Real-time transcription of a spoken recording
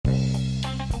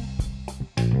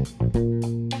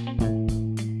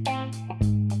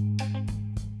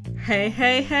Hey,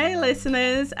 hey, hey,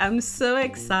 listeners. I'm so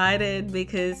excited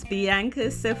because Bianca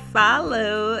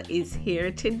Cefalo is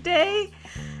here today.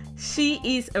 She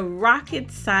is a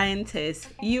rocket scientist.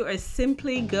 You are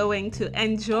simply going to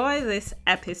enjoy this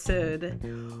episode.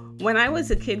 When I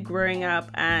was a kid growing up,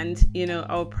 and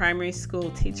our primary school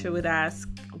teacher would ask,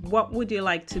 "What would you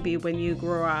like to be when you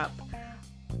grow up?"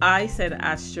 I said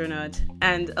astronaut,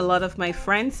 and a lot of my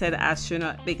friends said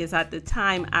astronaut because at the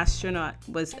time, astronaut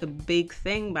was a big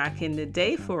thing back in the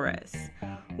day for us.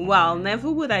 Well, never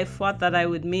would I thought that I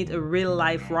would meet a real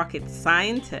life rocket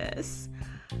scientist.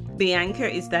 Bianca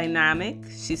is dynamic,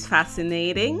 she's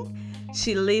fascinating,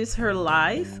 she lives her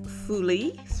life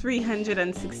fully,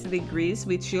 360 degrees,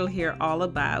 which you'll hear all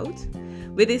about.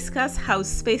 We discuss how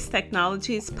space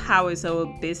technologies powers our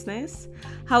business,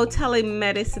 how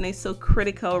telemedicine is so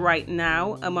critical right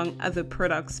now among other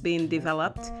products being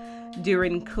developed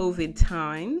during COVID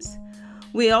times.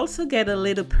 We also get a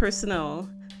little personal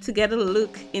to get a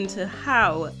look into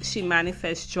how she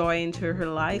manifests joy into her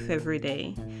life every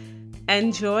day.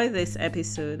 Enjoy this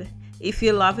episode. If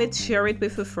you love it, share it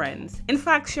with your friends. In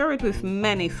fact, share it with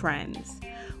many friends.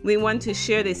 We want to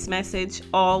share this message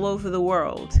all over the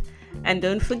world. And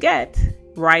don't forget,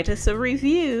 write us a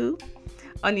review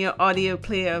on your audio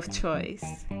player of choice.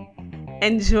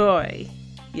 Enjoy.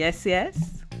 Yes,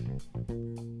 yes.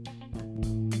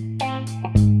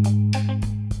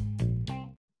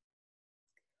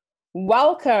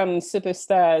 Welcome,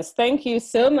 superstars. Thank you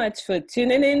so much for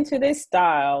tuning in to this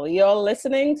dial. You're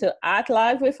listening to Art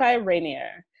Live with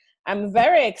Irenia. I'm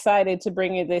very excited to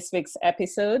bring you this week's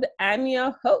episode. I'm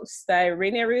your host,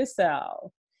 Irenia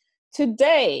Roussel.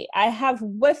 Today, I have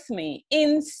with me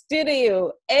in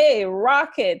studio a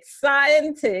rocket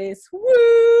scientist.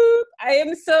 Woo! I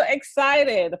am so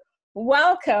excited.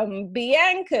 Welcome,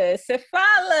 Bianca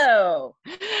Cefalo.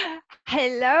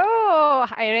 Hello,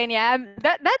 Irene.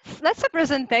 That's a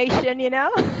presentation,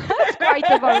 That's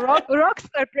quite of a rock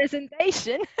star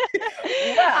presentation.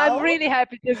 I'm Well, really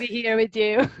happy to be here with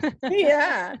you.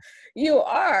 yeah, you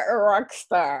are a rock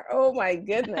star. Oh my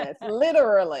goodness,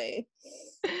 literally.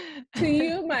 To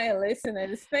you, my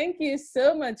listeners, thank you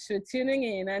so much for tuning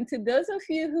in. And to those of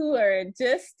you who are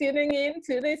just tuning in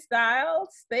to this dial,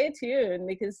 stay tuned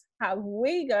because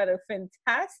we got a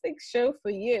fantastic show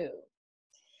for you.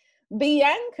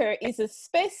 Bianca is a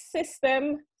space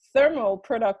system thermal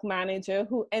product manager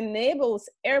who enables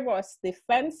Airbus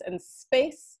Defence and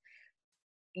Space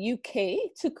UK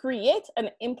to create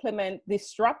and implement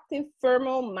disruptive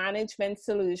thermal management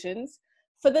solutions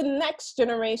for the next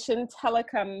generation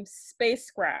telecom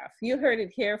spacecraft. You heard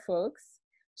it here, folks.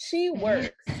 She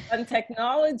works on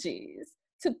technologies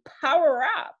to power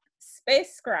up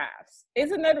spacecrafts.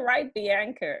 Isn't that right,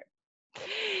 Bianca?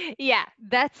 Yeah,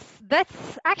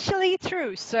 that's actually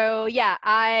true. So yeah,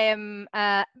 I am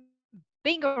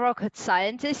being a rocket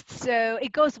scientist, so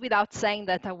it goes without saying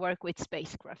that I work with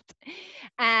spacecraft.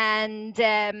 And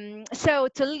so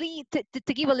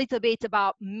to give a little bit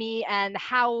about me and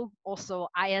how also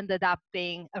I ended up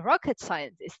being a rocket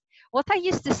scientist, what I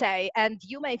used to say, and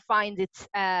you may find it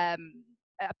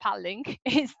appalling,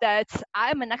 is that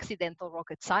I'm an accidental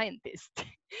rocket scientist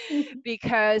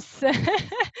because and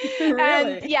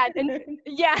Really?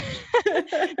 yeah,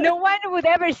 no one would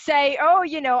ever say, oh,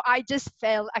 I just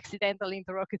fell accidentally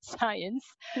into rocket science,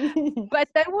 but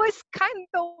that was kind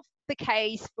of the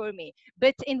case for me.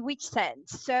 But in which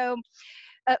sense? So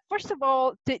first of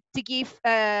all, to give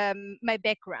my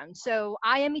background. So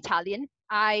I am Italian.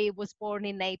 I was born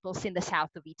in Naples in the south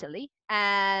of Italy,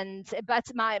 but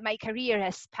my career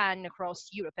has spanned across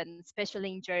Europe and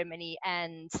especially in Germany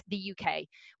and the UK,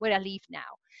 where I live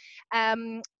now.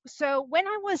 So when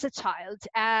I was a child,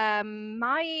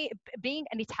 being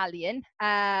an Italian,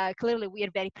 clearly we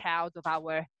are very proud of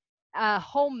our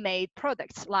homemade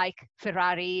products like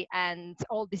Ferrari and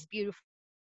all these beautiful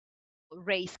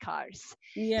race cars.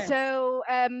 Yes. So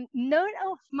no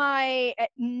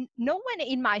one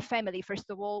in my family, first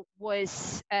of all,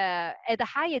 was at a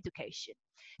high education.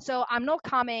 So I'm not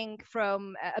coming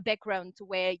from a background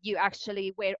where you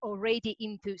actually were already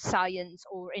into science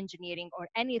or engineering or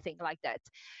anything like that.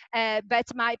 But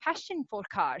my passion for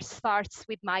cars starts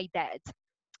with my dad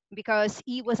because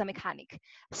he was a mechanic.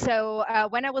 So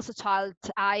when I was a child,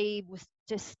 I was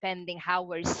just spending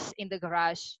hours in the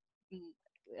garage mm,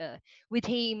 with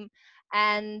him,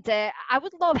 and I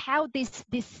would love how this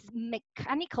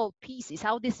mechanical pieces,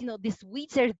 how this this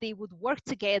wizard they would work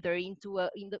together into a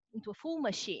full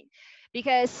machine,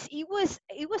 because he was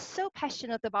so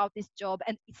passionate about this job,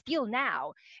 and still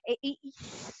now he's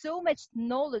so much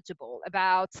knowledgeable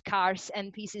about cars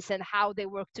and pieces and how they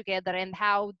work together and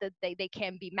how they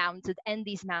can be mounted and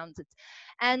dismounted.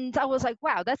 And I was like,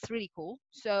 wow, that's really cool.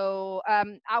 So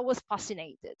I was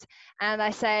fascinated, and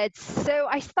I said, so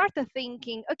I started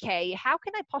thinking, okay, how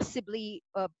can I possibly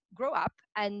grow up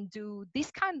and do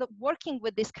this kind of working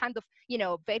with this kind of,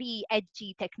 very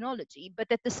edgy technology, but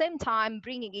at the same time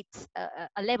bringing it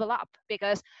a level up,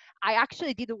 because I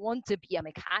actually didn't want to be a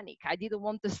mechanic. I didn't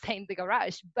want to stay in the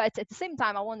garage, but at the same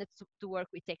time I wanted to work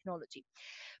with technology.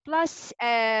 Plus,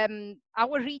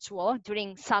 our ritual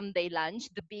during Sunday lunch,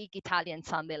 the big Italian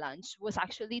Sunday lunch, was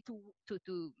actually to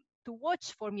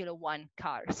watch Formula One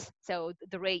cars, so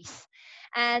the race.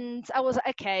 And I was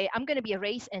like, okay, I'm going to be a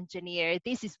race engineer.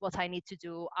 This is what I need to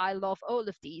do. I love all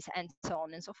of these, and so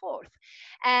on and so forth.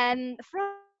 And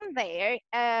from there,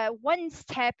 one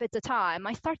step at a time,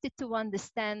 I started to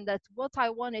understand that what I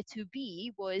wanted to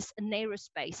be was an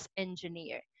aerospace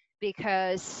engineer,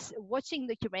 because watching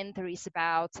documentaries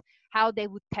about how they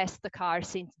would test the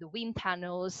cars into the wind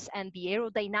tunnels and the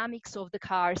aerodynamics of the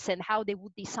cars and how they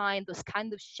would design those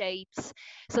kind of shapes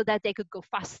so that they could go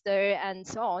faster and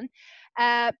so on,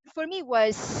 for me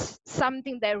was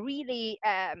something that really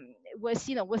was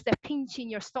the pinch in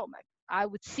your stomach. I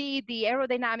would see the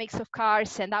aerodynamics of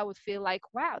cars and I would feel like,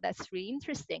 wow, that's really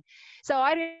interesting. So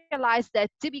I realized that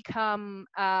to become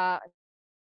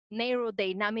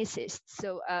aerodynamicist,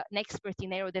 so an expert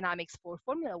in aerodynamics for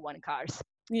Formula One cars,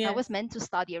 I was Yes. meant to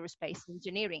study aerospace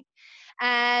engineering.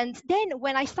 And then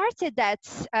when I started that,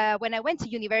 when I went to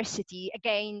university,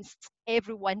 against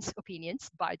everyone's opinions,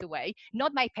 by the way,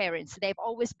 not my parents, they've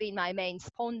always been my main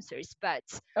sponsors, but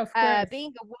Of course.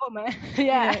 being a woman,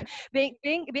 yeah, Yes.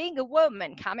 being a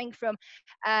woman coming from,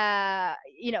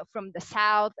 from the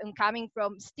South, and coming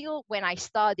from, still when I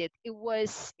studied, it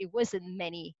wasn't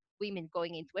many women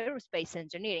going into aerospace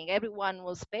engineering. Everyone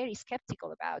was very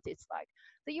skeptical about it. It's like,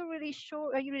 are you really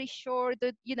sure? Are you really sure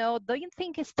that, do you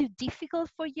think it's too difficult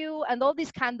for you? And all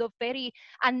these kind of very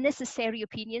unnecessary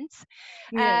opinions.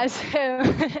 Yes. So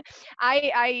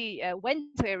I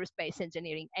went to aerospace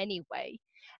engineering anyway.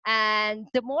 And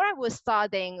the more I was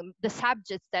studying the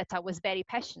subjects that I was very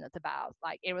passionate about,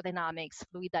 like aerodynamics,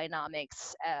 fluid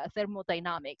dynamics,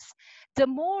 thermodynamics, the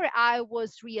more I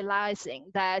was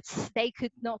realizing that they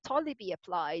could not only be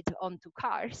applied onto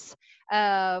cars,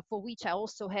 for which I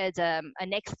also had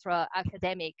an extra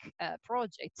academic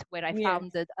project where I Yes.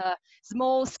 founded a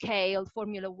small scale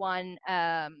Formula One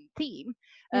team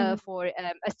Mm-hmm. for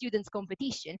a students'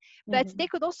 competition, but Mm-hmm. they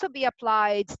could also be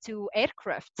applied to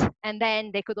aircraft, and then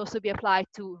they could also be applied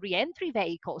to re-entry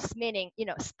vehicles, meaning,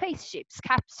 spaceships,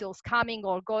 capsules coming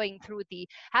or going through the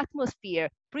atmosphere,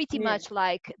 pretty Yes. much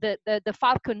like the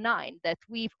Falcon 9 that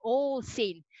we've all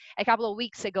seen a couple of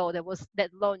weeks ago,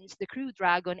 that launched the Crew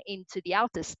Dragon into the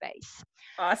outer space.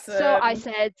 So I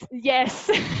Awesome. said, yes,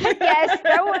 yes,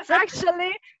 that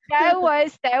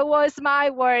was my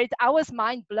word. I was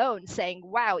mind blown, saying,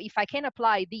 wow, if I can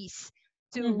apply this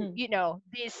to, Mm-hmm.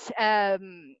 this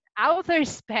outer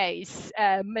space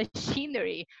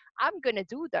machinery, I'm gonna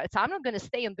do that. I'm not gonna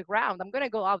stay on the ground. I'm gonna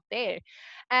go out there,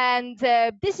 and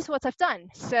this is what I've done.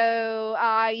 So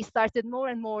I started more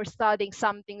and more studying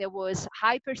something that was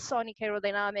hypersonic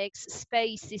aerodynamics,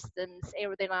 space systems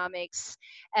aerodynamics,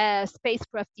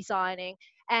 spacecraft designing.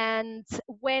 And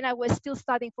when I was still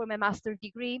studying for my master's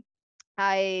degree,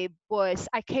 I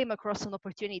came across an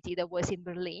opportunity that was in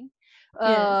Berlin,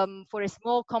 Yes. for a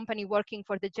small company working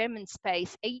for the German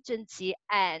Space Agency,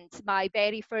 and my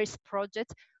very first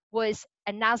project was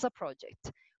a NASA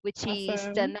project, which is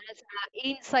the Awesome. NASA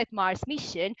Inside Mars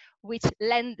mission, which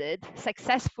landed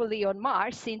successfully on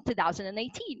Mars in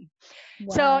 2018.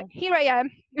 So Wow. here I am,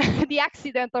 the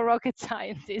accidental rocket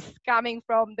scientist, coming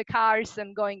from the cars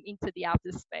and going into the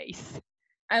outer space.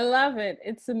 I love it.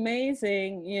 It's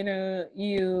amazing.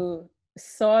 You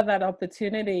saw that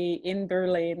opportunity in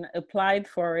Berlin, applied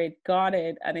for it, got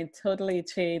it, and it totally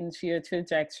changed your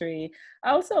trajectory. I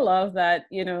also love that,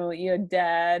 your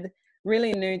dad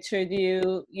really nurtured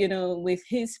you, with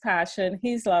his passion,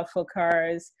 his love for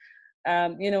cars.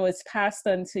 It's passed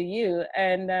on to you.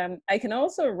 And I can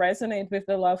also resonate with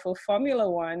the love for Formula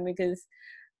One because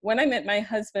when I met my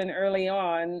husband early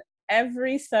on,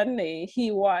 every Sunday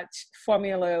he watched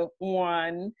Formula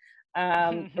One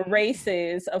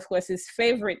races. Of course, his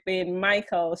favorite being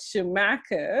Michael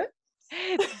Schumacher.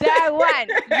 That one,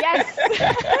 yes,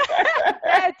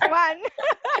 that one.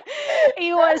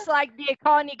 He was like the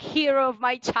iconic hero of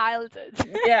my childhood.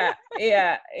 Yeah.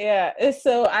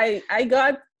 So I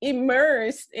got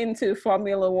immersed into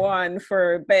Formula One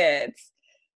for a bit.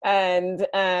 And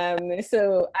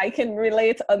so I can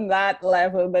relate on that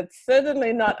level, but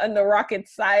certainly not on the rocket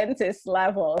scientist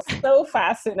level. So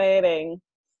fascinating.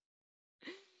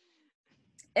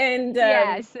 And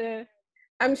Yeah, so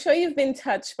I'm sure you've been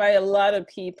touched by a lot of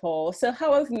people. So,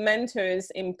 how have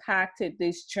mentors impacted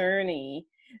this journey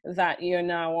that you're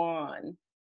now on?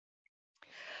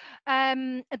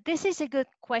 This is a good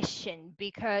question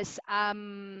because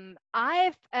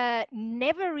I've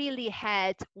never really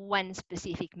had one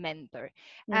specific mentor.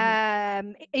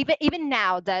 Hmm. Even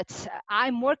now that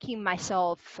I'm working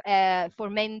myself for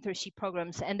mentorship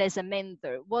programs and as a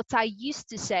mentor, what I used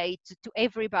to say to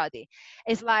everybody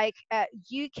is like,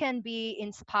 you can be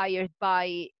inspired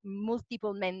by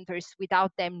multiple mentors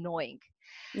without them knowing.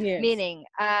 Yes. Meaning,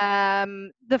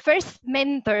 the first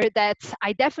mentor that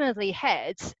I definitely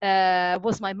had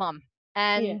was my mom, Yeah.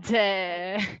 and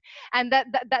and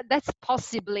that's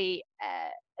possibly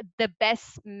the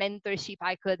best mentorship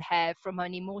I could have from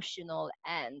an emotional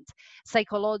and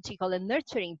psychological and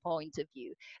nurturing point of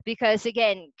view. Because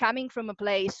again, coming from a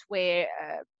place where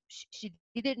she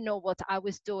didn't know what I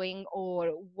was doing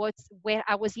or where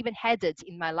I was even headed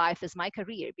in my life as my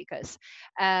career, because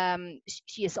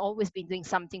she has always been doing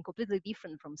something completely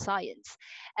different from science.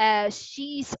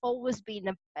 She's always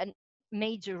been a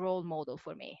major role model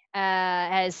for me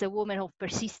as a woman of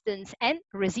persistence and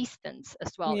resistance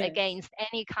as well Yes. against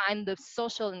any kind of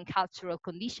social and cultural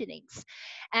conditionings.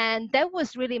 And that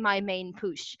was really my main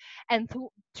push. And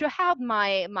throughout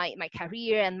my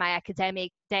career and my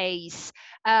academic days,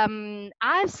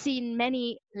 I've seen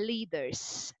many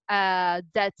leaders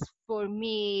that for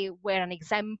me were an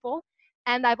example.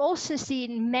 And I've also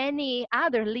seen many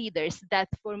other leaders that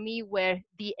for me were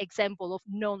the example of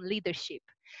non leadership.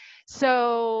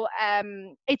 So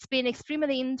it's been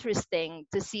extremely interesting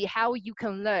to see how you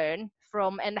can learn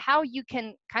from and how you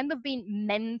can kind of be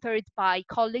mentored by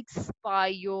colleagues, by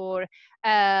your,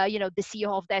 the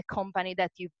CEO of that company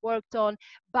that you've worked on,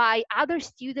 by other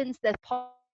students that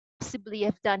possibly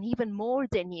have done even more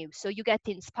than you, so you get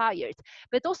inspired,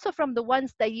 but also from the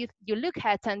ones that you look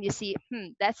at and you see,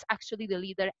 that's actually the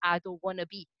leader I don't want to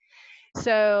be.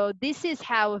 So this is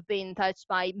how I've been touched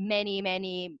by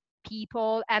many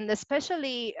people, and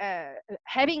especially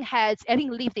having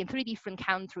lived in three different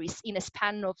countries in a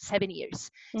span of 7 years.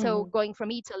 So Hmm. going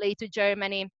from Italy to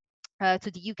Germany,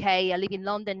 to the UK. I live in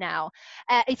London now.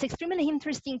 It's extremely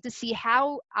interesting to see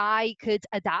how I could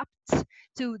adapt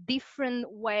to different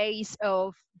ways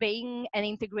of being and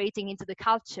integrating into the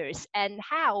cultures, and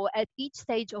how at each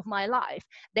stage of my life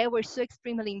they were so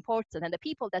extremely important. And the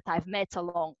people that I've met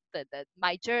along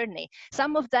my journey,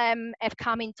 some of them have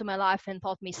come into my life and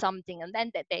taught me something, and then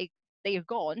that they're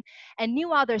gone, and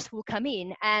new others will come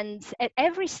in. And at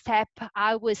every step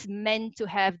I was meant to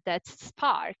have that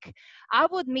spark. I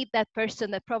would meet that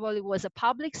person that probably was a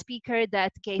public speaker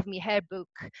that gave me her book,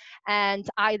 and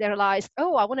I realized,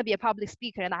 oh, I want to be a public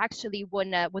speaker, and I actually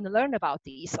want to learn about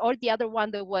these. Or the other one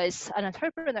that was an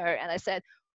entrepreneur, and I said,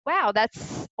 wow,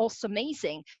 that's also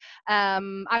amazing.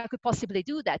 I could possibly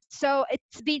do that. So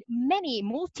it's been many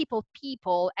multiple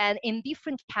people and in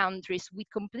different countries with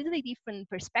completely different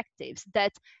perspectives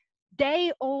that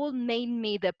they all made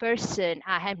me the person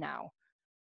I am now.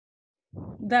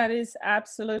 That is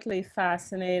absolutely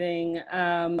fascinating.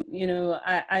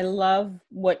 I love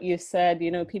what you said.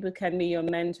 People can be your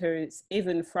mentors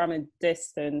even from a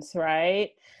distance, right?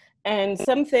 And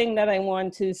something that I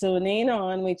want to zone in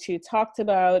on, which you talked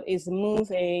about, is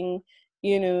moving,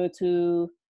 to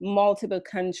multiple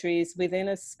countries within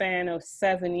a span of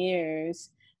 7 years,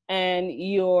 and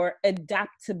your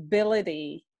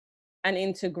adaptability and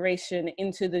integration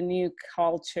into the new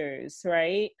cultures,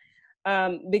 right?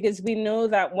 Because we know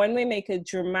that when we make a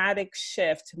dramatic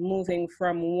shift moving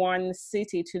from one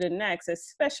city to the next,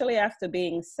 especially after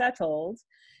being settled,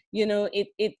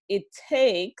 it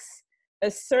takes a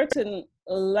certain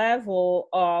level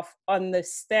of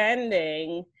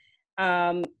understanding,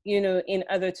 in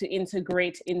order to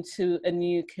integrate into a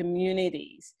new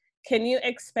communities. Can you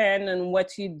expand on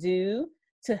what you do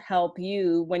to help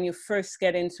you when you first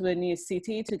get into a new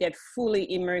city to get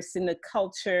fully immersed in the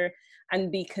culture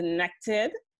and be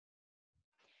connected?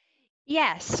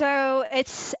 Yeah, so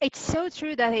it's so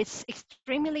true that it's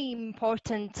extremely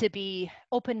important to be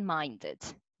open-minded,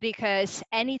 because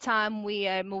anytime we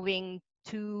are moving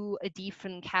to a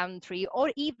different country,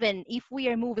 or even if we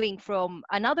are moving from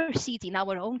another city in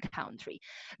our own country,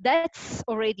 that's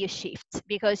already a shift,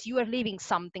 because you are leaving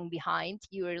something behind.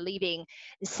 You are leaving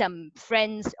some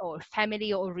friends or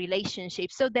family or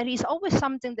relationships. So there is always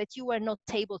something that you are not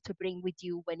able to bring with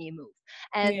you when you move.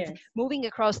 And Yes. moving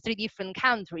across three different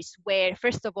countries, where,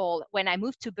 first of all, when I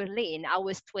moved to Berlin, I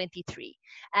was 23,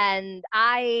 and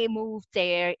I moved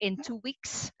there in 2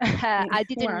 weeks. I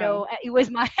didn't Wow. know it was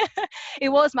my it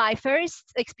was my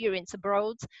first experience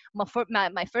abroad,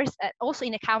 my first, also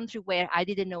in a country where I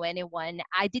didn't know anyone.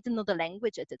 I didn't know the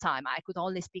language at the time. I could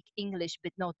only speak English,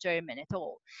 but not German at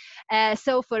all.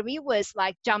 So for me, it was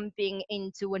like jumping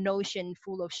into an ocean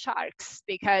full of sharks,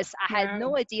 because I had Wow.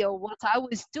 no idea what I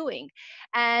was doing,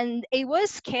 and it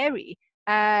was scary.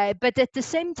 But at the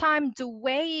same time, the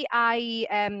way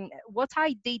what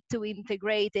I did to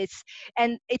integrate is,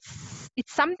 and it's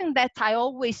something that I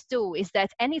always do, is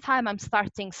that anytime I'm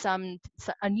starting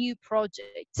a new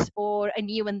project or a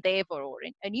new endeavor, or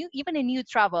even a new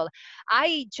travel,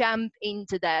 I jump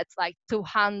into that like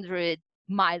 200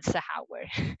 miles an hour.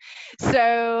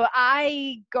 So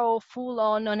I go full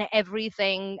on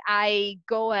everything. I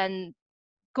go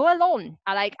alone.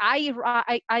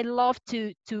 I love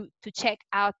to check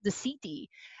out the city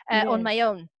on my Yes.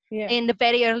 own Yeah. in the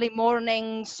very early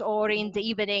mornings or in the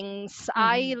evenings.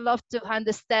 I Hmm. love to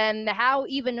understand how,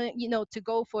 even to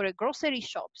go for a grocery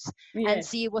shops and Yes.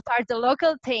 see what are the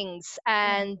local things,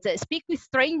 and Mhm. speak with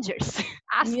strangers.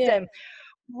 Ask them, Yes.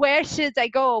 where should I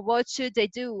go, what should I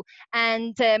do.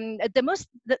 And the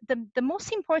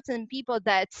most important people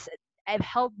that have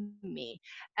helped me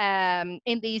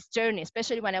in these journeys,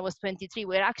 especially when I was 23,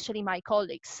 were actually my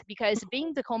colleagues, because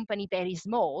being the company very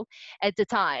small at the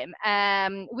time,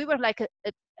 we were like a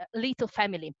little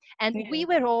family, and we Yes.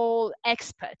 were all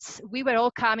expats. We were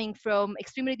all coming from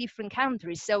extremely different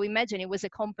countries. So imagine, it was a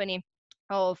company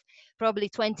of probably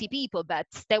 20 people, but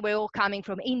they were all coming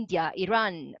from India,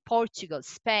 Iran, Portugal,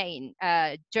 Spain,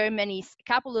 Germany, a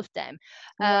couple of them,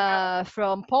 Wow.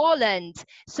 from Poland.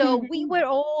 So we were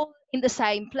all in the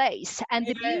same place. And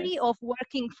the beauty Yes. of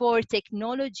working for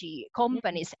technology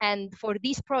companies and for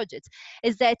these projects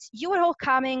is that you are all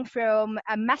coming from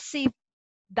a massively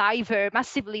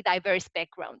diverse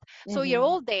background. So you're Mm-hmm.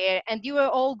 all there, and you are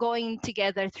all going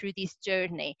together through this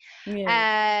journey. Yes.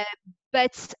 uh,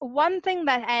 but one thing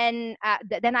then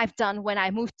I've done when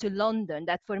I moved to London,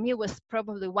 that for me was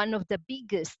probably one of the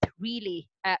biggest, really,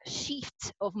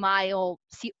 shift of my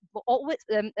always,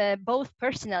 both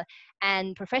personal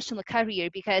and professional career,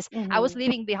 because I was Mm-hmm.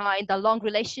 leaving behind a long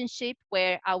relationship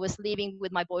where I was living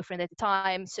with my boyfriend at the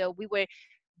time. So we were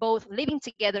both living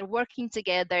together, working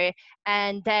together,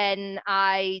 and then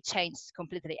I changed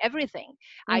completely everything.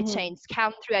 I Mm-hmm. changed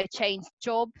country, I changed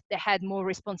job, they had more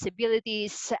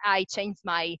responsibilities, I changed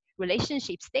my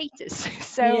relationship status.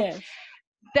 So Yes.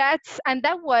 that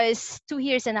was 2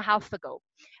 years and a half ago.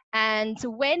 And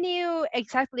when you,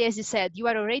 exactly as you said, you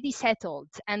are already settled,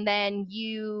 and then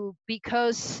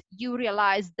because you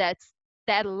realize that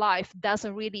that life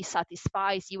doesn't really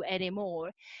satisfy you anymore,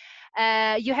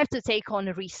 you have to take on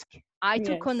a risk. I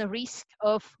took on Yes. a risk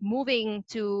of moving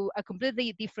to a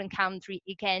completely different country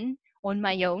again on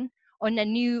my own, on a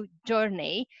new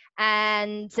journey.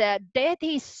 And that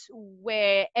is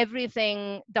where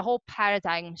everything, the whole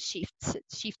paradigm shifted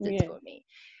Yes. for me,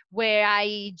 where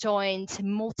I joined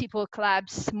multiple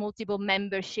clubs, multiple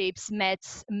memberships, met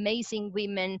amazing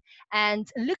women, and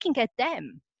looking at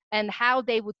them and how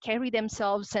they would carry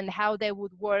themselves and how they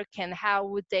would work and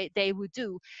how they would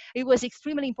do, it was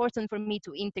extremely important for me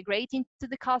to integrate into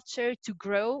the culture, to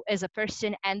grow as a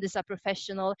person and as a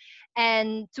professional,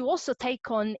 and to also take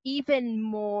on even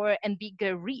more and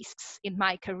bigger risks in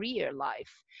my career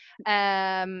life.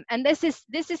 And this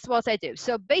is what I do.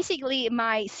 So basically,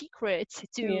 my secret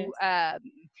Yes.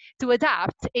 to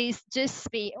adapt is just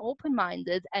be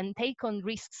open-minded and take on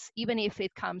risks, even if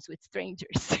it comes with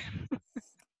strangers.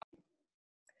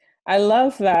 I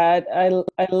love that.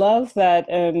 I love that.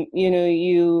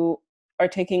 You are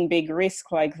taking big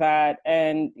risk like that,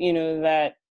 and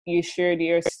that you shared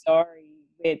your story,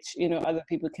 which other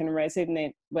people can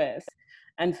resonate with.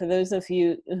 And for those of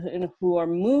you who are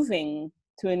moving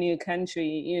to a new country,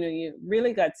 you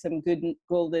really got some good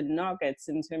golden nuggets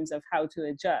in terms of how to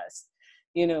adjust.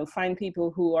 Find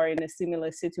people who are in a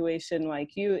similar situation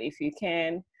like you, if you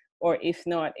can, or if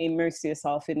not, immerse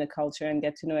yourself in the culture and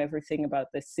get to know everything about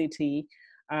the city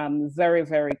very,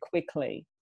 very quickly.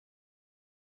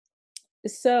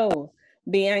 So,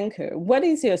 Bianca, what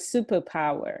is your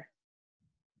superpower?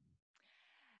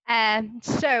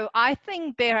 So I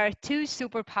think there are two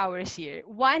superpowers here.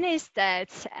 One is that,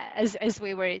 as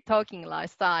we were talking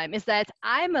last time, is that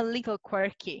I'm a little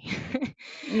quirky,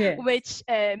 Yes. which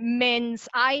means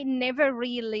I never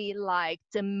really liked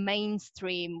the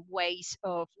mainstream ways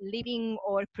of living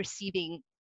or perceiving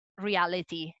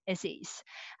reality as is.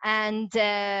 And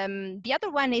the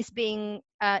other one is being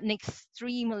an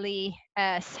extremely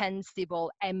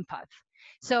sensible empath.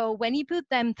 So when you put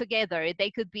them together,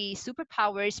 they could be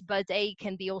superpowers, but they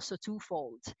can be also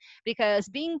twofold. Because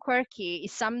being quirky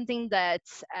is something that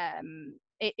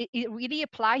it really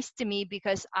applies to me,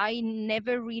 because I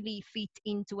never really fit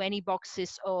into any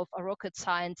boxes of a rocket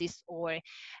scientist or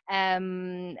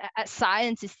a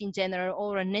scientist in general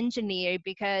or an engineer,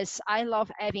 because I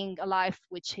love having a life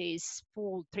which is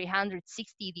full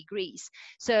 360 degrees.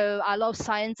 So I love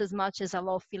science as much as I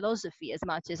love philosophy, as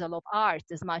much as I love art,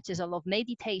 as much as I love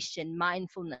meditation,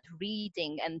 mindfulness,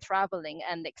 reading and traveling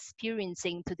and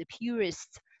experiencing to the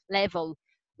purest level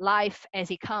life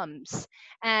as it comes.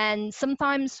 And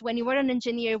sometimes when you were an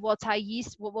engineer, what I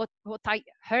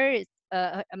heard,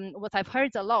 what I've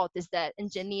heard a lot is that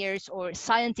engineers or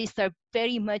scientists are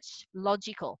very much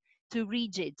logical, too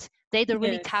rigid. They don't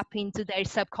really Yes. tap into their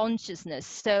subconsciousness.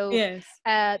 So Yes.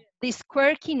 this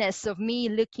quirkiness of me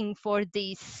looking for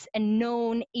this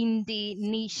unknown indie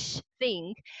niche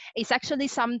thing is actually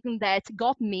something that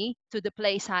got me to the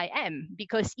place I am,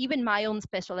 because even my own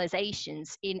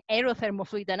specializations in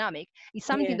aerothermal dynamic is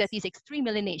something that Yes. is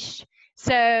extremely niche.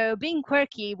 So being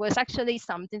quirky was actually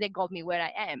something that got me where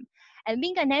I am. And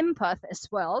being an empath as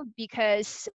well,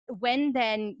 because when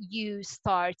then you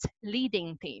start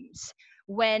leading teams,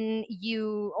 when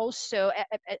you also,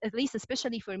 at least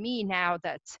especially for me now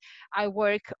that I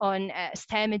work on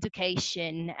STEM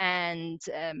education and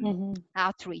Hmm.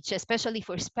 outreach, especially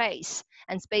for space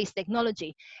and space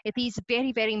technology, it is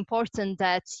very, very important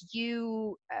that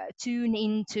you tune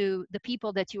into the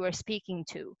people that you are speaking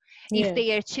to. If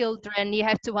they Yes. are children, you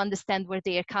have to understand where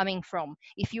they are coming from.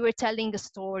 If you are telling a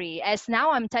story, as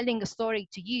now I'm telling a story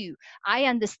to you, I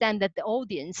understand that the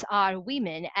audience are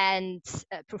women and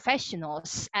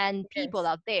professionals and people Yes.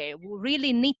 out there who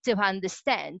really need to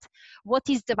understand what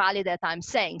is the value that I'm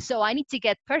saying. So I need to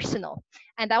get personal,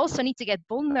 and I also need to get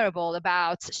vulnerable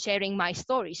about sharing my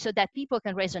story so that people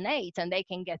can resonate and they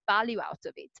can get value out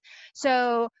of it.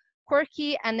 So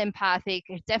quirky and empathic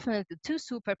are definitely two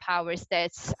superpowers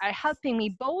that are helping me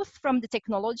both from the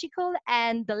technological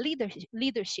and the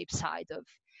leadership side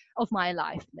of my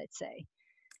life, let's say.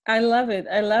 I love it.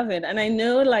 I love it. And I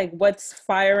know like what's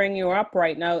firing you up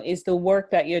right now is the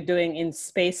work that you're doing in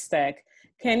space tech.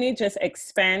 Can you just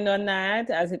expand on that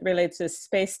as it relates to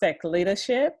space tech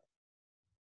leadership?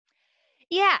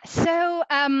 Yeah, so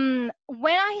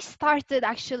when I started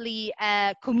actually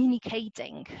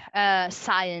communicating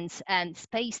science and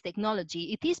space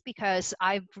technology, it is because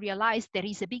I've realized there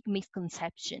is a big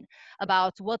misconception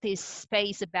about what is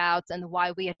space about and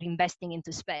why we are investing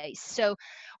into space. So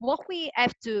what we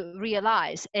have to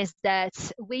realize is that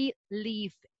we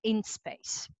live in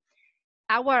space.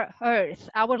 Our Earth,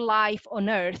 our life on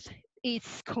Earth,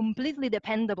 is completely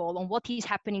dependable on what is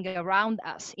happening around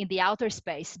us in the outer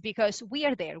space, because we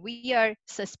are there. We are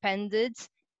suspended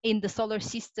in the solar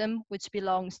system, which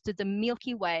belongs to the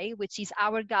Milky Way, which is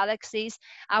our galaxies,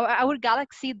 our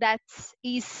galaxy that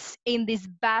is in this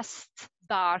vast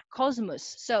dark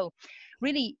cosmos. So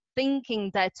really thinking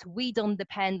that we don't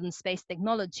depend on space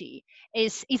technology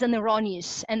is an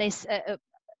erroneous and is a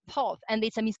thought, and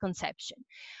it's a misconception.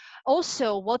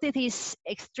 Also, what it is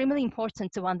extremely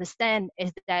important to understand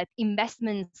is that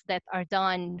investments that are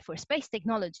done for space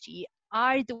technology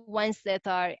are the ones that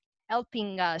are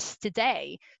helping us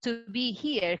today to be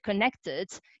here connected,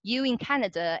 you in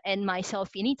Canada and myself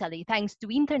in Italy, thanks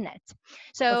to internet.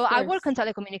 So Of I work course. on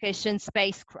telecommunication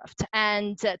spacecraft,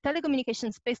 and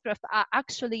telecommunication spacecraft are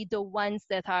actually the ones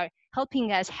that are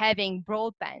helping us having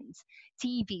broadband,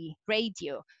 TV,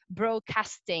 radio,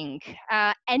 broadcasting,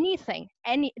 anything,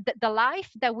 the life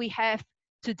that we have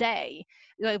today.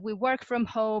 Like, we work from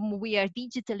home, we are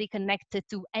digitally connected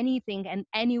to anything and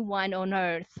anyone on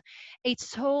Earth.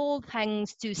 It's all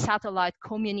thanks to satellite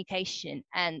communication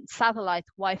and satellite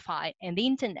Wi-Fi and the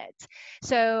internet.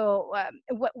 So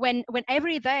when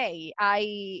every day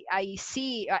I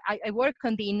see I work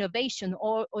on the innovation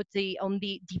or the on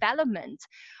the development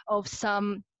of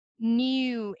some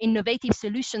new innovative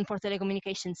solution for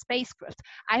telecommunication spacecraft,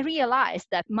 I realized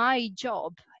that my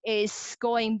job is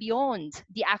going beyond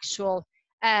the actual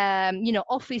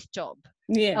office job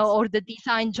Yes. or the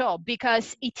design job,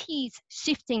 because it is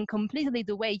shifting completely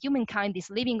the way humankind is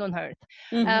living on Earth.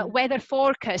 Hmm. Weather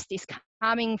forecast is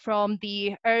coming from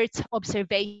the Earth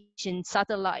observation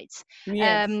satellites,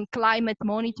 Yes. climate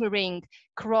monitoring,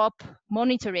 crop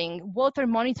monitoring, water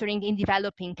monitoring in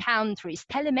developing countries,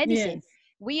 telemedicine. Yes.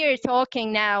 We are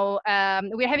talking now,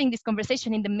 we're having this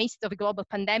conversation in the midst of a global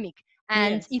pandemic.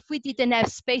 And Yes. if we didn't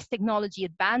have space technology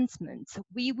advancements,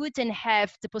 we wouldn't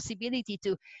have the possibility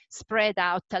to spread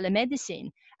out telemedicine.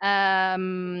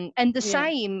 And the Yeah.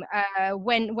 same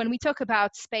when we talk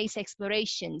about space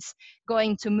explorations,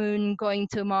 going to moon, going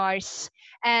to Mars,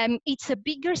 it's a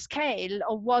bigger scale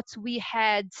of what we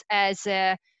had as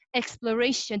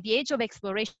exploration, the age of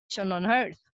exploration on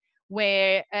Earth,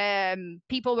 where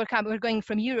people were going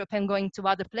from Europe and going to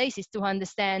other places to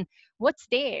understand what's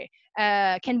there.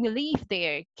 Can we live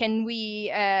there? Can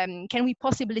we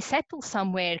possibly settle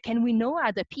somewhere? Can we know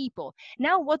other people?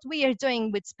 Now, what we are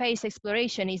doing with space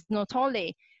exploration is not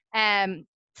only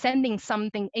sending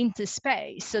something into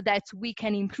space so that we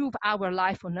can improve our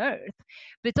life on Earth,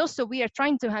 but also we are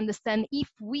trying to understand if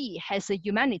we, as a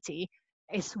humanity,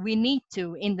 as we need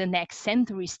to in the next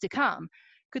centuries to come,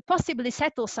 could possibly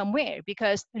settle somewhere,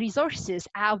 because resources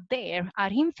out there are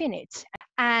infinite.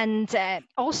 And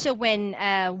also, when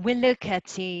we look at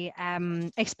the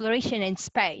exploration in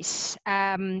space,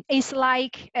 it's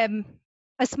like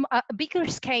a bigger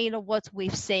scale of what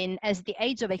we've seen as the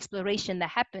age of exploration that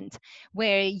happened,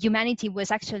 where humanity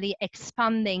was actually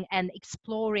expanding and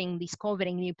exploring,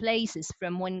 discovering new places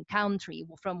from one country,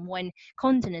 from one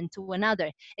continent to another,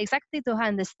 exactly to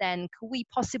understand, could we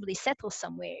possibly settle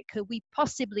somewhere? Could we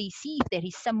possibly see if there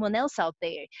is someone else out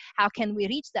there? How can we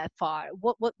reach that far?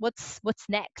 What's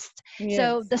next?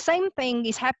 So Yes. the same thing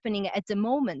is happening at the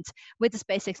moment with the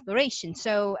space exploration.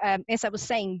 So as I was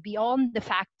saying, beyond the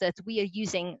fact that we are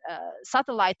using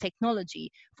satellite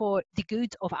technology for the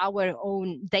good of our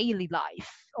own daily life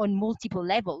on multiple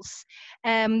levels,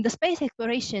 the space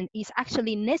exploration is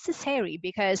actually necessary,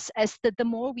 because as the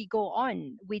more we go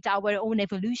on with our own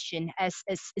evolution as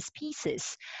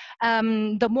species,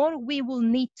 the more we will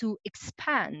need to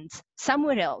expand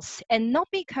somewhere else. And not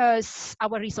because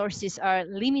our resources are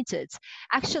limited.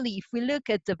 Actually, if we look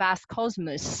at the vast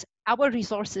cosmos, our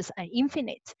resources are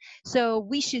infinite. So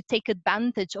we should take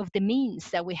advantage of the means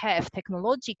that we have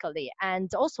technologically,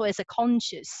 and also as a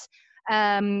conscious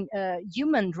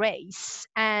human race,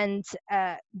 and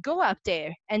go out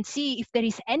there and see if there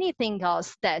is anything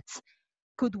else that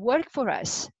could work for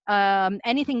us,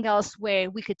 anything else where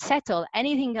we could settle,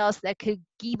 anything else that could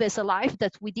give us a life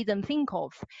that we didn't think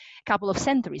of a couple of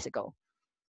centuries ago.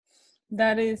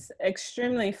 That is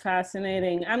extremely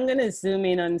fascinating. I'm going to zoom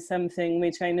in on something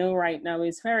which I know right now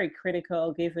is very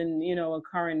critical, given, a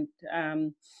current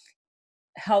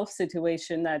health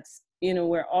situation that's,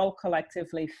 we're all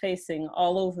collectively facing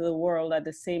all over the world at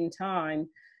the same time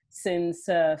since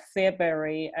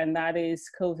February, and that is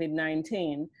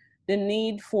COVID-19. The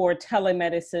need for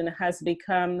telemedicine has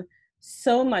become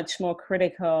so much more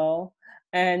critical,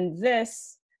 and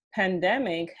this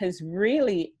pandemic has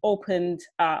really opened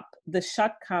up the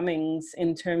shortcomings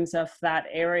in terms of that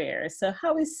area. So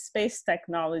how is space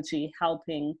technology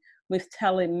helping with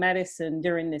telemedicine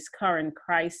during this current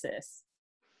crisis?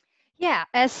 Yeah,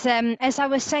 as I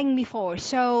was saying before,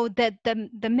 so the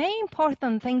main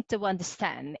important thing to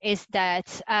understand is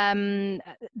that, and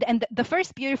the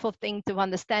first beautiful thing to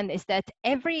understand is that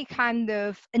every kind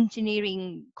of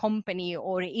engineering company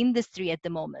or industry at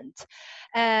the moment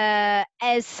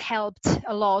has helped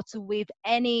a lot with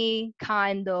any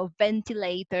kind of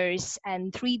ventilators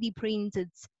and 3D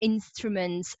printed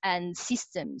instruments and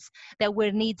systems that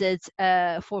were needed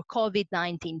for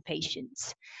COVID-19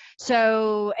 patients.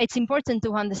 So it's important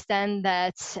to understand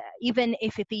that even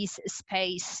if it is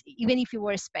space, even if you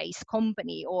were a space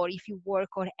company, or if you work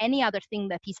or any other thing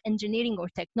that is engineering or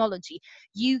technology,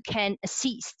 you can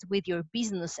assist with your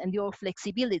business and your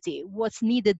flexibility what's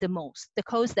needed the most, the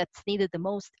cause that's needed the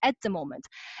most at the moment.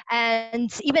 And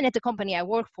even at the company I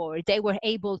work for, they were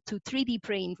able to 3D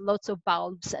print lots of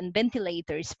bulbs and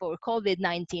ventilators for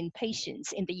COVID-19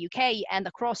 patients in the UK and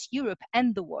across Europe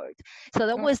and the world. So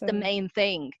that was the Awesome. main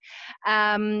thing.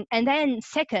 And then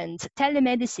second,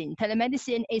 telemedicine.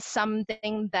 Telemedicine is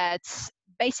something that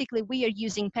basically we are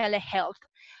using telehealth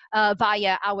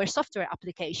via our software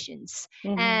applications.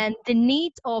 Mm-hmm. And the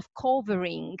need of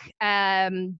covering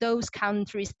those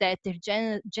countries that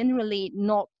are generally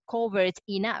not covered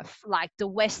enough, like the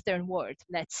Western world,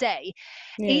 let's say,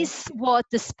 is Yes. what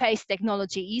the space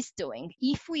technology is doing.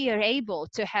 If we are able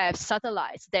to have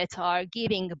satellites that are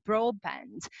giving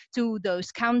broadband to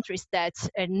those countries that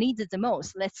are needed the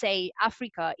most, let's say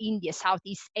Africa, India,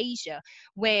 Southeast Asia,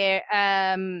 where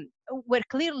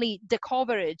clearly the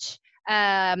coverage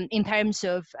in terms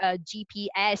of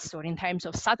GPS or in terms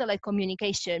of satellite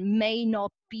communication may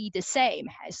not be the same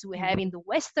as we have in the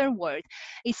Western world.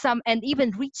 And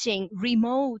even reaching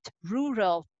remote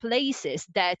rural places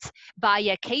that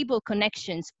via cable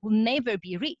connections will never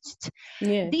be reached.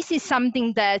 Yes. This is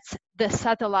something that the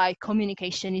satellite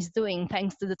communication is doing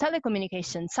thanks to the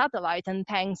telecommunication satellite and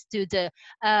thanks to the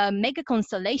mega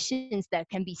constellations that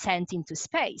can be sent into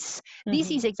space. This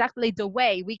is exactly the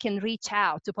way we can reach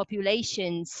out to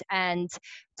populations and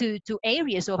to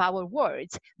areas of our world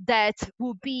that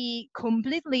will be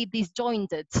completely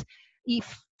disjointed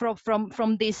if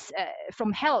from this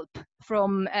from help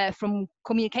from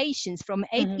communications from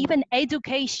even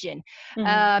education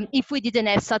if we didn't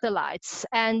have satellites.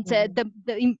 And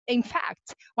in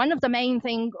fact, one of the main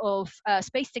thing of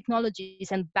space technologies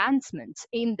and advancements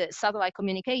in the satellite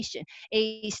communication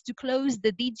is to close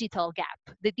the digital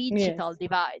gap, the digital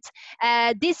divide.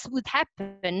 This would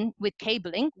happen with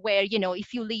cabling, where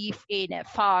if you live in a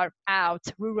far out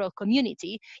rural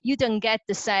community, you don't get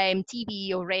the same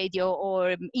TV or radio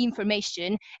or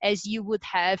information as you would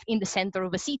have in the center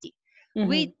of a city.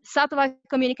 With satellite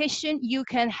communication, you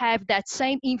can have that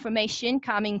same information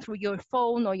coming through your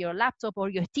phone or your laptop or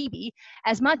your TV,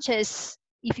 as much as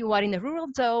if you are in a rural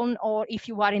zone or if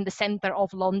you are in the center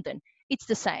of London. It's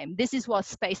the same. This is what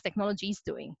space technology is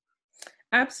doing.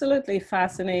 Absolutely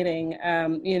fascinating.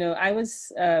 I was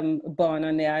born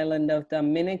on the island of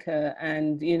Dominica,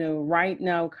 and right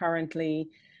now, currently,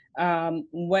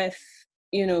 with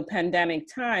pandemic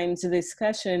times, the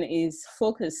discussion is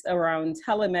focused around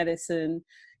telemedicine,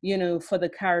 for the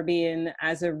Caribbean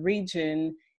as a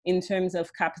region, in terms of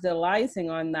capitalizing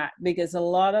on that, because a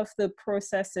lot of the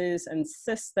processes and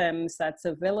systems that's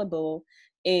available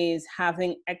is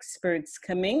having experts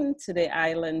coming to the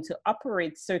island to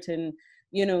operate certain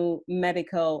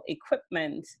medical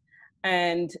equipment.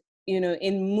 And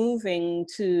in moving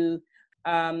to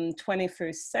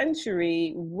 21st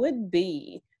century would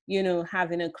be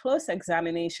having a close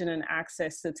examination and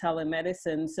access to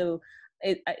telemedicine. So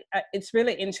it's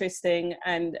really interesting,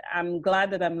 and I'm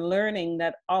glad that I'm learning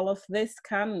that all of this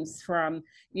comes from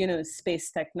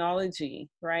space technology,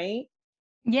 right?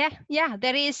 Yeah,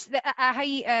 there is.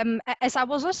 As I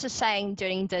was also saying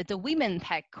during the Women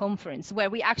Tech conference,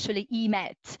 where we actually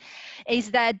met,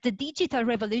 is that the digital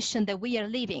revolution that we are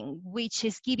living, which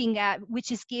is giving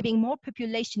more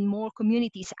population, more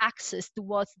communities access to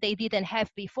what they didn't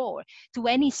have before, to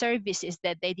any services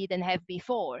that they didn't have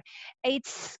before.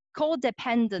 It's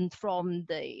codependent from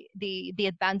the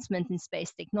advancement in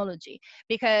space technology,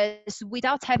 because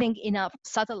without having enough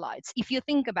satellites, if you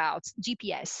think about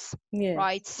GPS,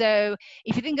 right? So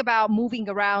if you think about moving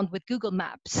around with Google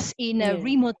Maps in a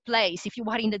remote place, if you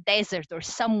are in the desert or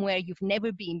somewhere you've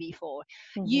never been before,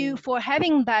 for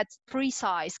having that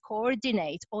precise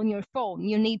coordinate on your phone,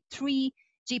 you need 3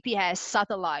 GPS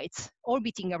satellites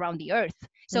orbiting around the Earth.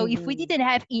 So if we didn't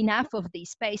have enough of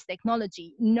this space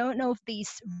technology, none of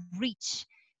these reach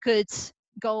could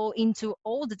go into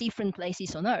all the different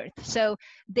places on Earth. So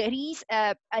there is,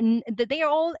 and they are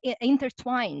all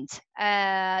intertwined.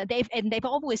 They've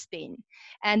always been,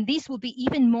 and this will be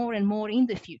even more and more in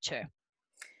the future.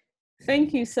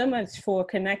 Thank you so much for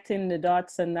connecting the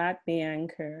dots on that,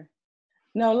 Bianca.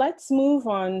 Now let's move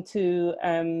on to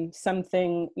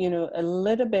something a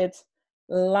little bit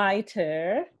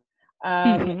lighter.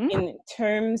 In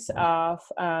terms of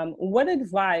what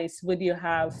advice would you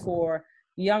have for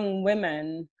young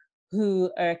women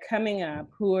who are coming up,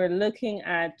 who are looking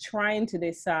at trying to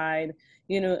decide,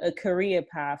 a career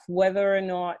path, whether or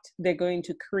not they're going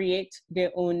to create their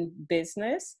own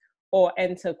business or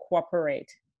enter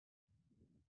corporate?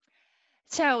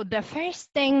 So the first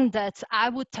thing that I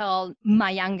would tell my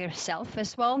younger self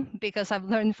as well, because I've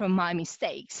learned from my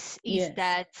mistakes, is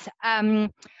that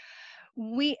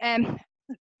we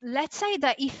let's say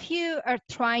that if you are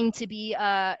trying to be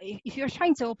if you're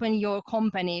trying to open your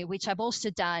company, which I've also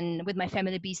done with my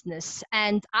family business,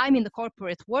 and I'm in the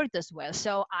corporate world as well,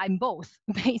 so I'm both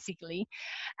basically,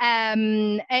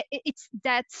 it's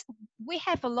that we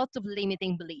have a lot of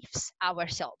limiting beliefs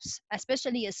ourselves,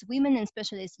 especially as women and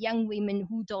especially as young women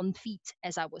who don't fit,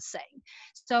 as I was saying.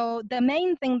 So the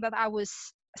main thing that I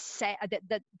was say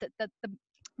that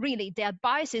really the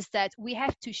advice is that we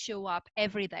have to show up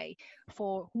every day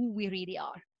for who we really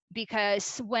are.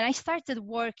 Because when I started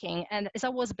working, and as I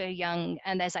was very young,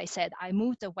 and as I said, I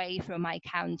moved away from my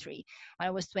country when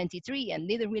I was 23 and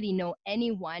didn't really know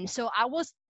anyone. So I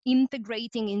was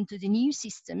integrating into the new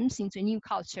systems, into a new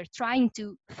culture, trying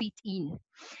to fit in.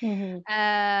 Mhm.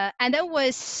 And that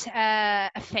was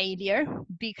a failure,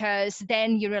 because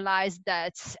then you realize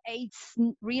that it's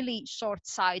really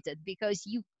short-sighted, because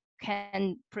you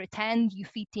can pretend you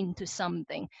fit into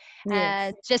something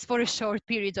Yes. just for a short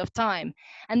period of time.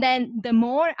 And then the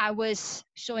more I was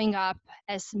showing up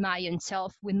as my own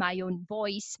self, with my own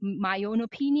voice, my own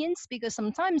opinions, because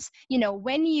sometimes,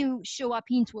 when you show up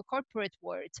into a corporate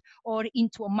world or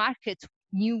into a market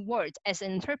new world as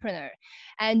an entrepreneur,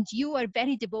 and you are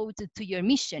very devoted to your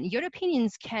mission, your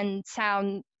opinions can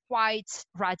sound quite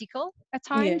radical at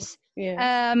times, Yes.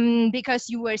 Yes. because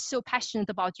you were so passionate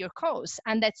about your cause,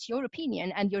 and that's your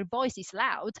opinion and your voice is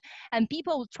loud, and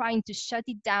people trying to shut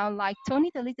it down, like tone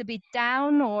it a little bit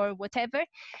down or whatever.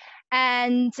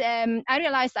 And I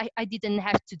realized I didn't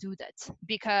have to do that,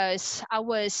 because I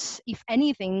was, if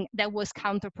anything, that was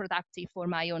counterproductive for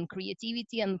my own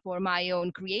creativity and for my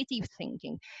own creative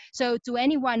thinking. So to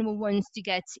anyone who wants to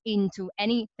get into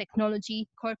any technology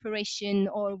corporation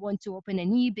or want to open a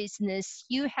new business,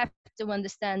 you have to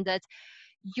understand that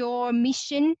your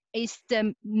mission is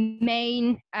the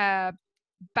main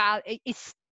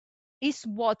is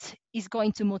what is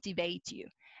going to motivate you.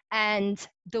 And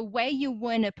the way you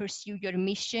want to pursue your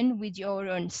mission, with your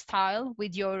own style,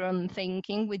 with your own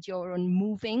thinking, with your own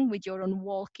moving, with your own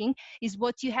walking, is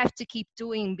what you have to keep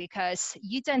doing, because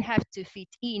you don't have to fit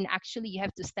in. Actually, you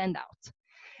have to stand out.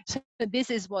 So this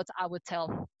is what I would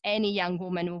tell any young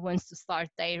woman who wants to start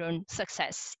their own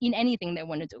success in anything they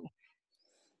want to do.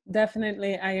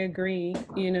 Definitely, I agree.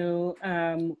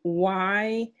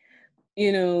 Why,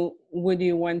 would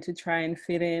you want to try and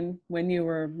fit in when you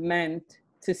were meant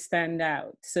to stand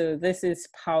out? So this is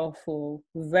powerful,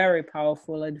 very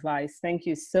powerful advice. Thank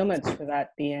you so much for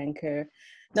that, Bianca.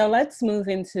 Now let's move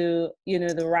into,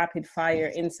 the rapid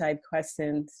fire inside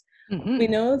questions. We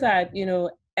Mm-hmm. know that,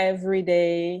 every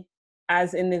day,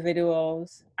 as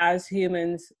individuals, as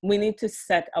humans, we need to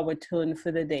set our tone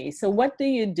for the day. So what do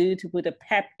you do to put a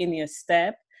pep in your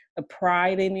step, a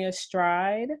pride in your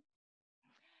stride?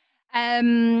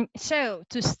 So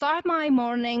to start my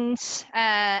mornings,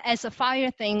 as a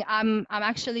fire thing, I'm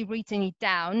actually writing it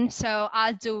down. So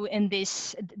I do in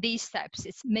these steps.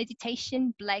 It's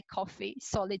meditation, black coffee,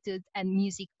 solitude, and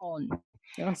music on.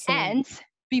 Awesome. And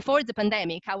before the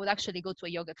pandemic, I would actually go to a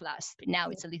yoga class, but now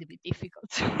it's a little bit difficult.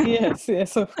 Yes,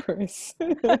 yes, of course.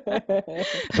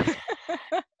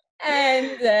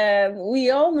 And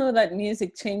we all know that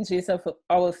music changes of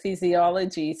our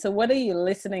physiology. So, what are you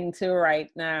listening to right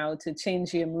now to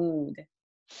change your mood?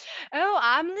 Oh,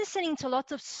 I'm listening to a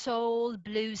lot of soul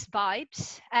blues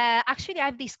vibes. Actually,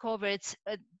 I've discovered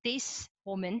this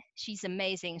woman. She's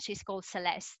amazing. She's called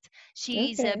Celeste.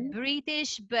 She's a Okay.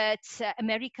 British but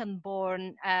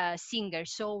American-born singer,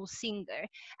 soul singer.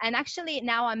 And actually,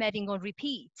 now I'm having on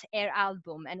repeat her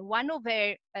album. And one of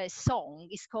her song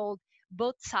is called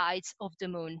 "Both Sides of the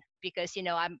Moon," because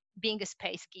I'm being a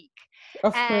space geek.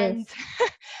 Of And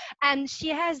course. and she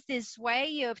has this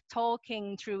way of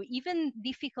talking through even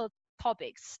difficult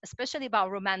topics, especially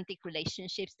about romantic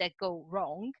relationships that go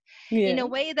wrong, in a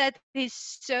Yes. way that is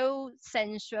so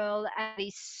sensual and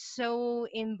is so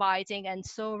inviting and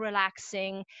so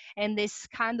relaxing, and this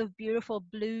kind of beautiful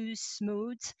blues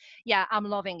mood. Yeah, I'm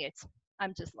loving it.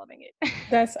 I'm just loving it.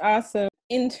 That's awesome.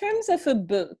 In terms of a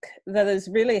book that has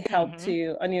really helped Mhm.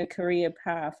 you on your career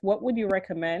path, what would you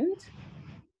recommend?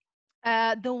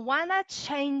 The one that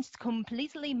changed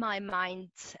completely my mind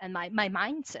and my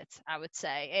mindset, I would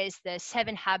say, is The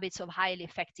Seven Habits of Highly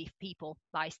Effective People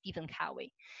by Stephen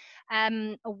Covey.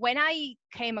 When I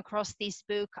came across this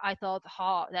book, I thought,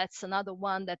 oh, that's another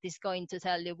one that is going to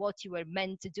tell you what you were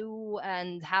meant to do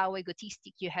and how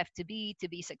egotistic you have to be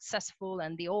successful,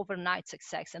 and the overnight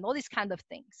success and all these kind of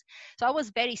things. So I was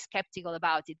very skeptical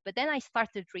about it. But then I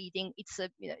started reading. It's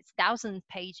 1,000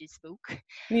 pages book.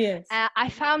 Yes. I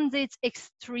found it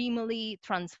extremely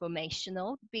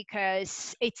transformational,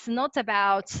 because it's not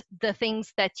about the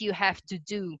things that you have to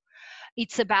do.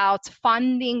 It's about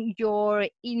finding your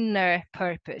inner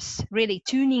purpose, really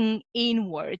tuning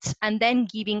inwards and then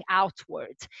giving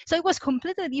outward. So it was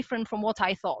completely different from what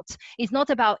I thought. It's not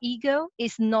about ego,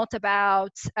 it's not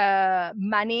about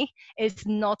money, it's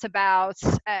not about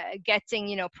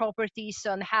getting, properties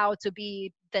on how to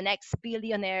be the next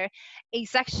billionaire.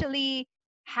 It's actually,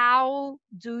 how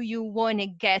do you want to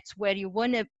get where you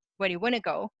want to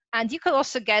go, And you could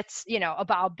also get,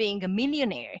 about being a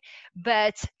millionaire,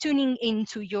 but tuning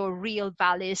into your real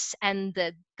values and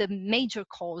the major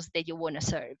cause that you want to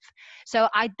serve. So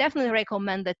I definitely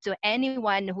recommend that to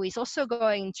anyone who is also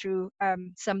going through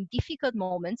some difficult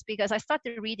moments, because I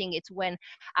started reading it when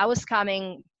I was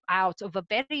coming out of a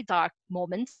very dark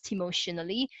moment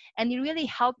emotionally, and it really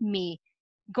helped me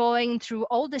going through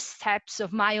all the steps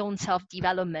of my own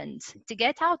self-development to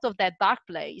get out of that dark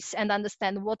place and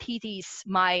understand what it is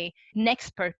my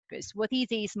next purpose, what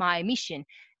it is my mission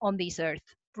on this earth.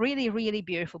 Really, really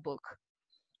beautiful book.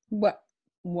 What?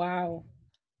 Wow.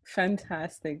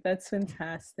 Fantastic. That's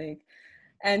fantastic.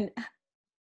 And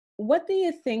what do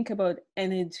you think about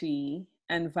energy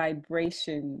and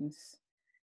vibrations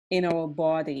in our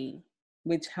body,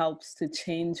 which helps to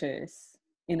change us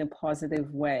in a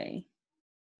positive way?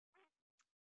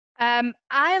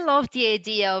 I love the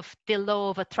idea of the law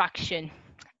of attraction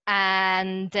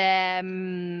and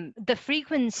the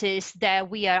frequencies that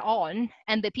we are on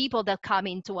and the people that come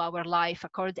into our life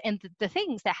and the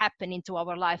things that happen into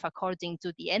our life according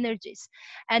to the energies.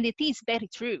 And it is very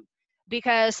true,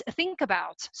 because think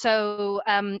about, so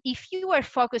if you were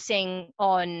focusing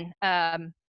on a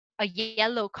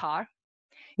yellow car,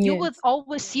 you would Yes.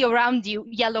 always see around you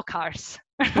yellow cars.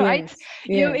 Right? Yes.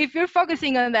 Yes. If you're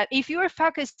focusing on that, if you're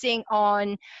focusing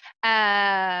on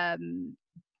um,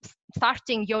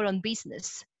 starting your own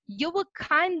business, you will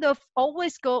kind of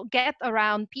always get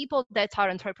around people that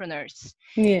are entrepreneurs.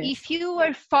 Yes. If you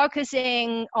are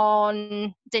focusing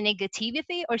on the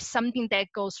negativity or something that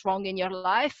goes wrong in your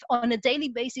life on a daily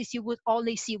basis, you would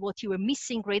only see what you are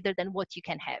missing rather than what you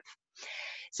can have.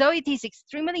 So it is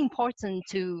extremely important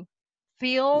to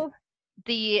feel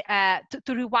to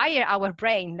rewire our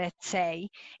brain, let's say,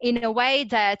 in a way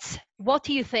that what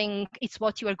you think is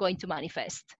what you are going to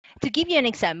manifest. To give you an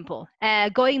example,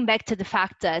 going back to the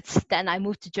fact that then I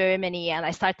moved to Germany and I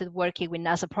started working with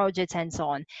NASA projects and so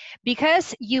on,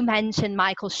 because you mentioned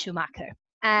Michael Schumacher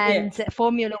and Yes.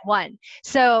 Formula One.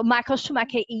 So Michael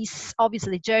Schumacher is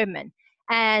obviously German.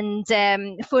 And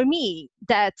for me,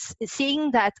 that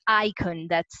seeing that icon,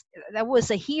 that was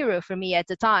a hero for me at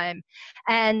the time,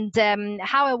 and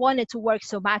how I wanted to work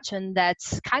so much on that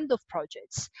kind of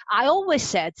projects. I always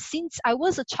said, since I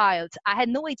was a child, I had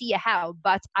no idea how,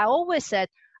 but I always said,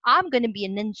 I'm going to be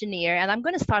an engineer and I'm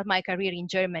going to start my career in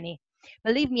Germany.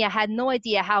 Believe me, I had no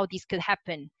idea how this could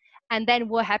happen. And then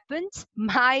what happened?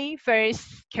 My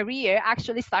first career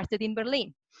actually started in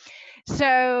Berlin.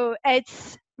 So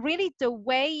it's really the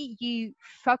way you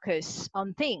focus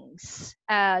on things,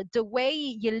 the way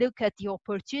you look at the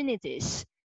opportunities,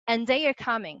 and they are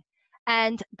coming.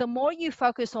 And the more you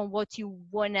focus on what you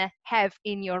want to have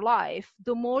in your life,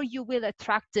 the more you will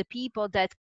attract the people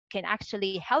that can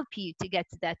actually help you to get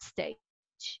to that stage.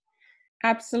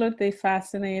 Absolutely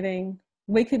fascinating.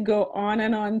 We could go on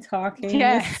and on talking. You're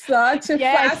Yeah. such a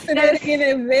Yes. fascinating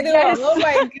individual. Yes. Oh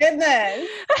my goodness.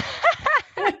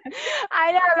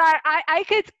 I know, like I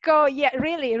could go, yeah,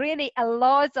 really, really a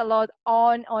lot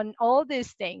on all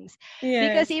these things,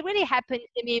 because Yes. it really happened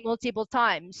to me multiple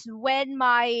times when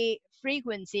my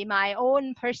frequency, my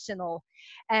own personal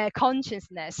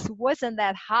consciousness wasn't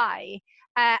that high.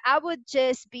 I would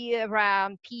just be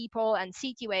around people and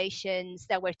situations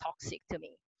that were toxic to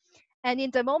me. And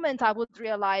in the moment, I would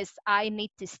realize I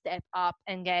need to step up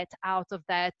and get out of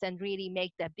that and really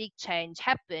make that big change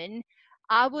happen.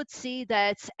 I would see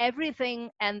that everything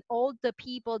and all the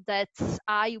people that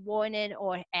I wanted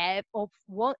or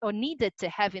needed to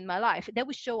have in my life, they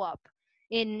would show up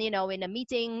in a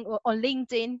meeting or on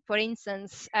LinkedIn, for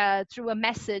instance, through a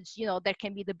message. There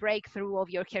can be the breakthrough of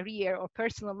your career or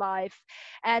personal life.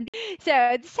 And so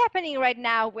it's happening right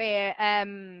now where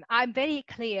I'm very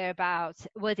clear about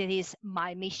what it is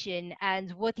my mission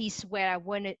and what is where I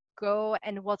want to go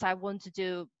and what I want to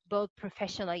do both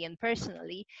professionally and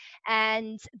personally.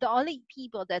 And the only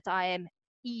people that I am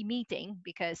meeting,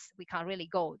 because we can't really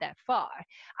go that far,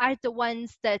 are the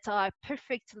ones that are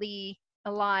perfectly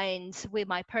aligned with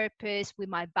my purpose, with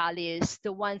my values,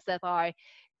 the ones that are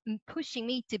pushing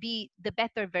me to be the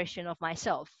better version of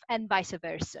myself, and vice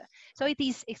versa. So it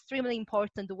is extremely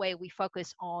important the way we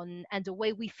focus on and the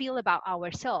way we feel about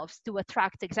ourselves to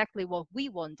attract exactly what we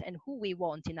want and who we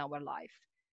want in our life.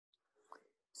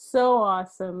 So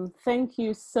awesome. Thank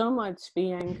you so much,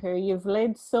 Bianca. You've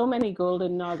laid so many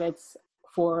golden nuggets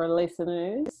for our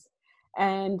listeners.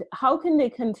 And how can they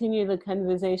continue the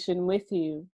conversation with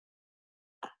you?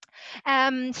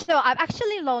 So I've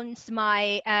actually launched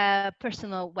my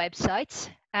personal website,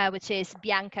 which is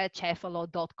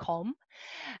biancacefalo.com.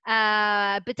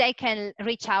 But they can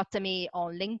reach out to me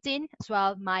on LinkedIn as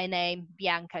well. My name,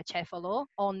 Bianca Cefalo.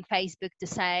 On Facebook, the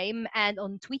same. And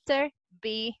on Twitter,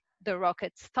 Be the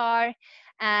Rocket Star.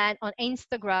 And on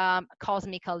Instagram,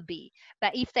 Cosmical Bee.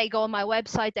 But if they go on my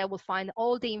website, they will find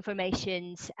all the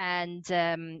information and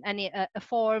a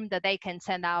form that they can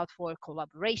send out for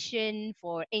collaboration,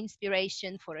 for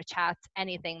inspiration, for a chat,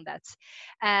 anything that's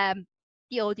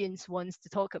the audience wants to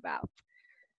talk about.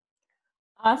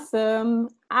 Awesome.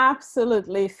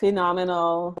 Absolutely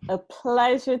phenomenal. A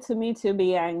pleasure to meet you,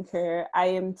 Bianca. I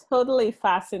am totally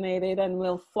fascinated and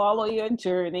will follow your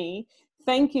journey.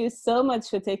 Thank you so much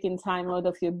for taking time out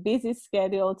of your busy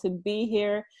schedule to be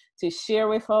here to share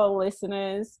with our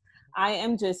listeners. I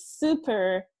am just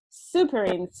super, super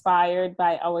inspired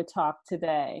by our talk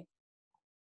today.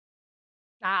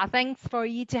 Thanks for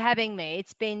you to having me.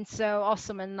 It's been so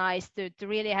awesome and nice to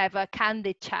really have a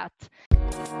candid chat.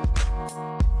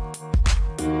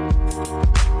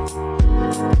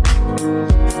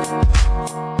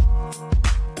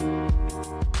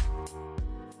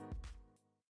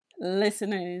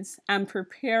 Listeners, I'm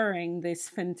preparing this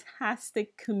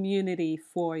fantastic community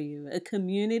for you, a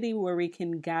community where we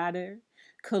can gather,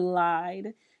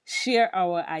 collide, share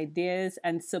our ideas,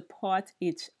 and support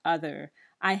each other.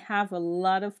 I have a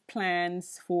lot of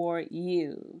plans for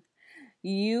you.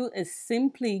 You are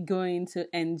simply going to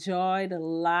enjoy the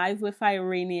Live with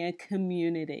Irenia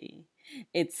community.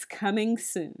 It's coming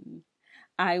soon.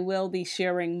 I will be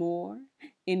sharing more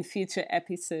in future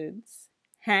episodes.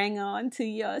 Hang on to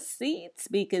your seats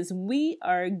because we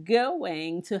are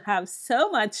going to have so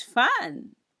much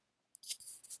fun.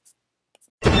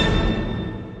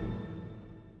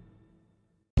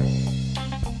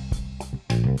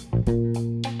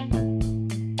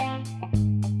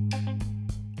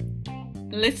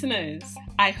 Listeners,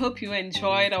 I hope you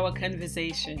enjoyed our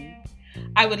conversation.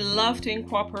 I would love to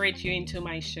incorporate you into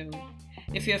my show.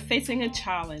 If you're facing a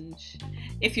challenge,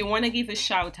 if you want to give a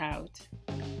shout out,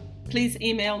 please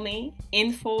email me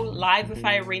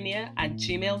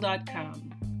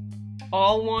info@livewithirenia@gmail.com.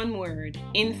 All one word,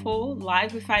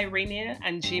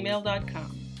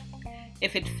 info@livewithirenia@gmail.com.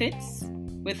 If it fits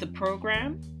with the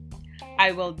program,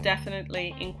 I will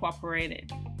definitely incorporate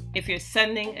it. If you're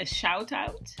sending a shout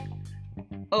out,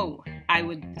 oh, I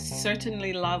would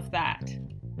certainly love that.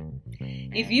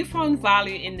 If you found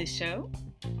value in the show,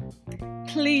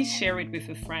 please share it with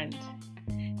a friend.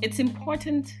 It's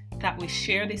important that we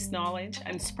share this knowledge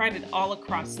and spread it all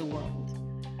across the world.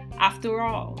 After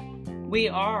all, we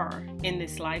are in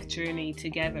this life journey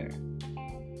together.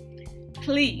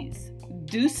 Please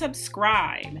do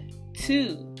subscribe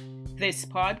to this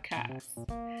podcast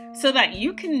so that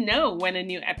you can know when a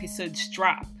new episode's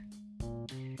drop.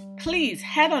 Please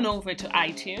head on over to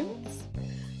iTunes,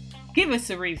 give us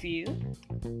a review,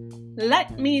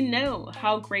 let me know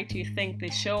how great you think the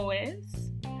show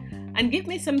is, and give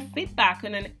me some feedback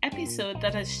on an episode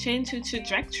that has changed the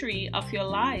trajectory of your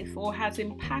life or has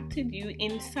impacted you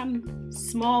in some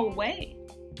small way.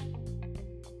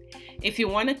 If you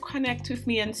want to connect with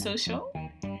me on social,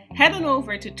 head on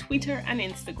over to Twitter and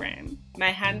Instagram. My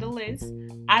handle is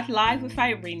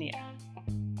 @LiveWithIrenia.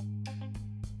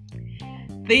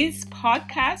 This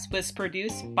podcast was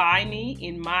produced by me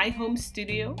in my home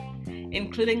studio,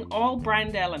 including all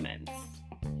brand elements.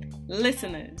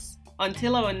 Listeners,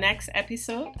 until our next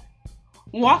episode,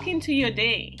 walk into your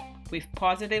day with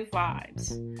positive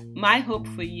vibes. My hope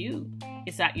for you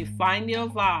is that you find your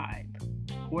vibe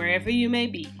wherever you may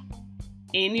be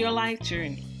in your life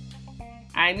journey.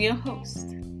 I'm your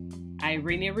host,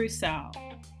 Irenia Roussel.